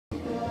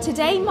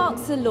Today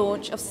marks the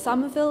launch of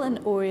Somerville and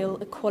Oriel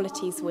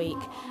Equalities Week,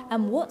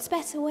 and what's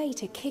better way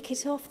to kick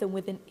it off than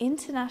with an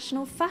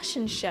international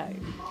fashion show?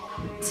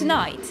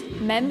 Tonight,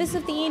 members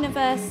of the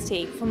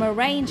university from a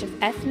range of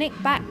ethnic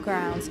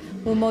backgrounds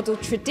will model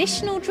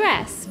traditional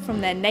dress from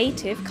their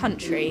native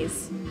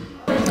countries.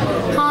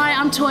 Hi,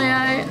 I'm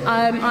Toyo.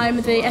 I'm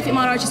the Ethnic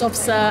Minorities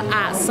Officer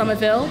at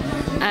Somerville.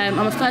 I'm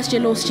a first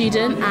year law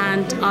student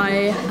and I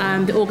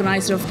am the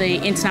organiser of the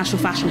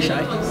International Fashion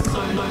Show.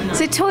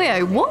 So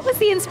Toyo, what was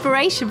the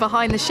inspiration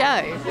behind the show?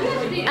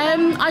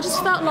 I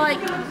just felt like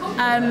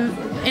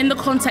in the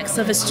context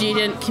of a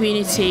student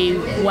community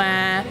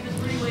where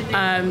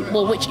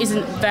which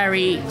isn't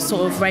very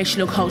sort of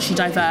racially or culturally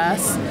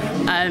diverse,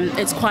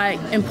 it's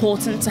quite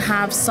important to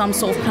have some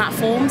sort of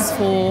platforms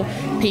for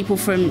people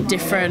from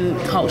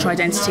different cultural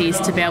identities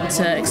to be able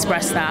to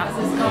express that.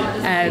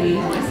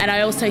 And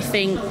I also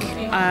think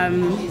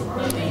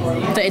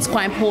that it's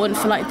quite important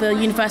for like the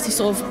university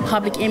sort of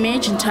public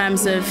image in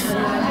terms of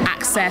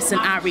access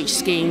and outreach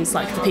schemes,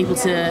 like for people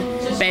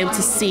to be able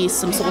to see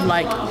some sort of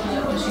like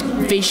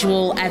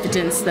visual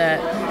evidence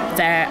that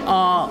there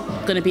are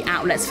going to be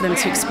outlets for them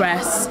to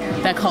express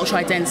their cultural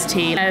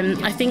identity.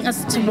 I think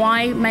as to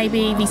why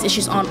maybe these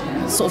issues aren't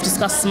sort of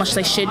discussed as much as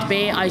they should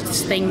be, I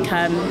just think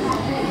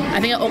I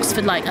think at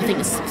Oxford, I think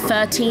it's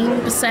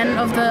 13%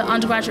 of the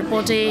undergraduate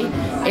body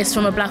is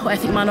from a black or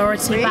ethnic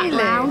minority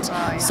background.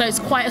 So it's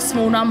quite a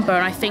small number,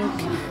 and I think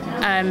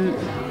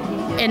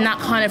in that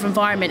kind of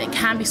environment it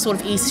can be sort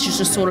of easy to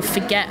just sort of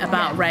forget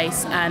about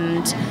race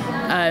and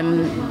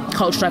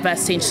cultural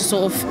diversity, and to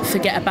sort of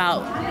forget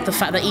about the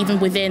fact that even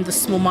within the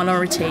small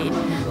minority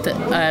that,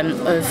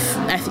 of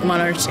ethnic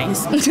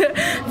minorities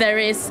there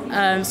is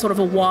sort of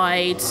a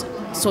wide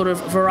sort of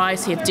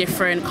variety of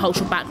different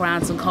cultural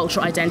backgrounds and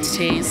cultural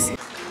identities.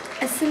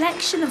 A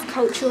selection of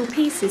cultural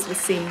pieces was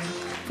seen,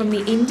 from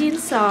the Indian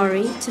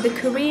sari to the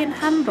Korean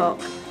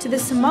hanbok to the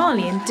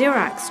Somalian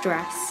diraks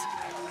dress.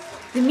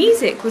 The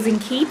music was in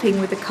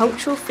keeping with the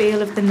cultural feel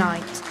of the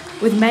night,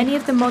 with many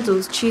of the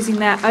models choosing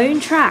their own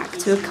track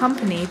to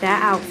accompany their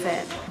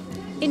outfit.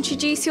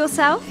 Introduce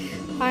yourself.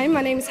 Hi,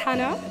 my name is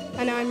Hannah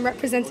and I'm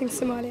representing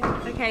Somalia.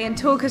 Okay, and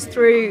talk us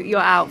through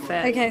your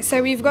outfit. Okay,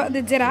 so we've got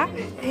the dirak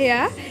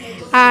here,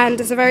 and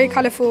it's a very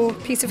colourful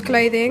piece of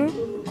clothing,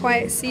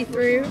 quite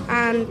see-through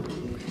and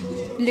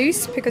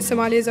loose because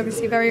Somalia is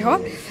obviously very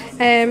hot.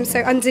 So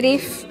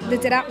underneath the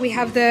dirak we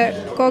have the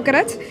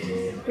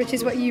gorgarat, which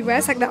is what you wear.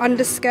 It's like the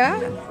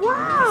underskirt.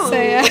 Wow!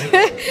 So yeah.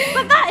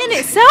 But that in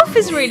itself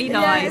is really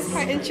nice. Yeah, it's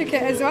quite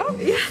intricate as well.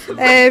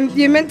 Yeah.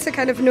 You're meant to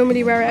kind of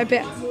normally wear it a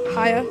bit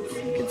higher.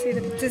 You can see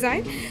the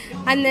design.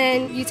 And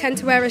then you tend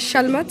to wear a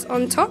shalmat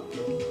on top,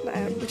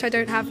 which I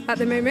don't have at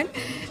the moment.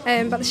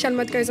 But the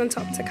shalmat goes on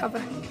top to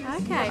cover.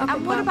 Okay.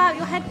 And what about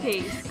your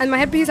headpiece? And my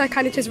headpiece, I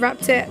kind of just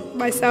wrapped it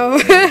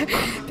myself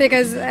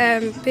because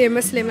being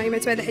Muslim, you're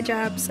meant to wear the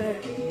hijab, so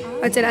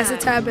I did it as a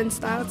turban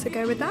style to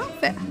go with that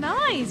outfit.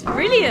 Nice,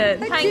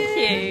 brilliant, thank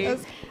you.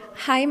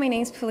 Hi, my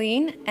name's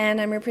Pauline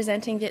and I'm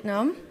representing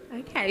Vietnam.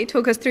 Okay,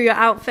 talk us through your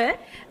outfit.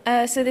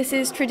 So this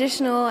is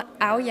traditional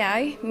áo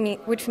dài,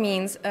 which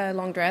means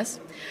long dress,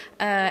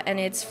 and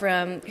it's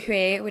from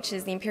Hue, which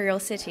is the imperial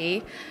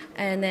city,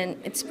 and then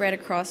it's spread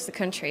across the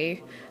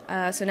country.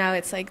 So now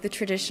it's like the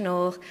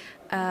traditional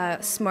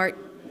smart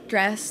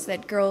dress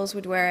that girls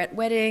would wear at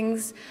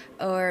weddings,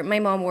 or my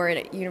mom wore it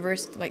at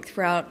university, like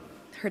throughout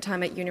her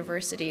time at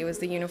university. It was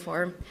the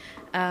uniform.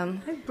 Oh,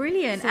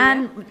 brilliant. So,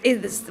 and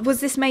was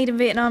this made in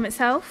Vietnam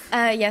itself?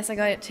 Yes, I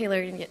got it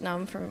tailored in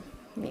Vietnam from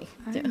me.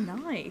 Oh, yeah.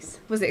 Nice.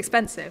 Was it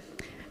expensive?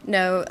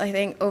 No, I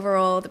think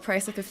overall the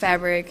price of the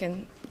fabric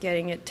and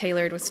getting it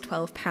tailored was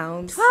 £12.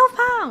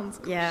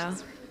 £12? Yeah.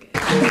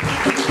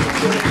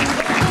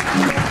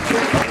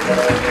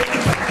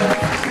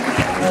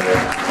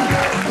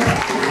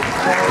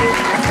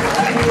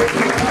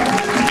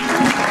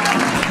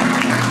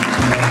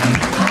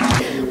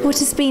 What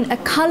has been a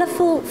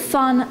colourful,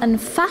 fun and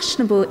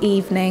fashionable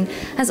evening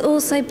has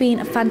also been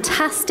a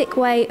fantastic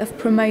way of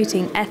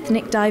promoting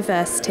ethnic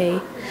diversity.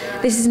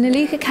 This is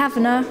Naluka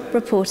Kavanagh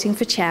reporting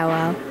for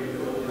Cherwell.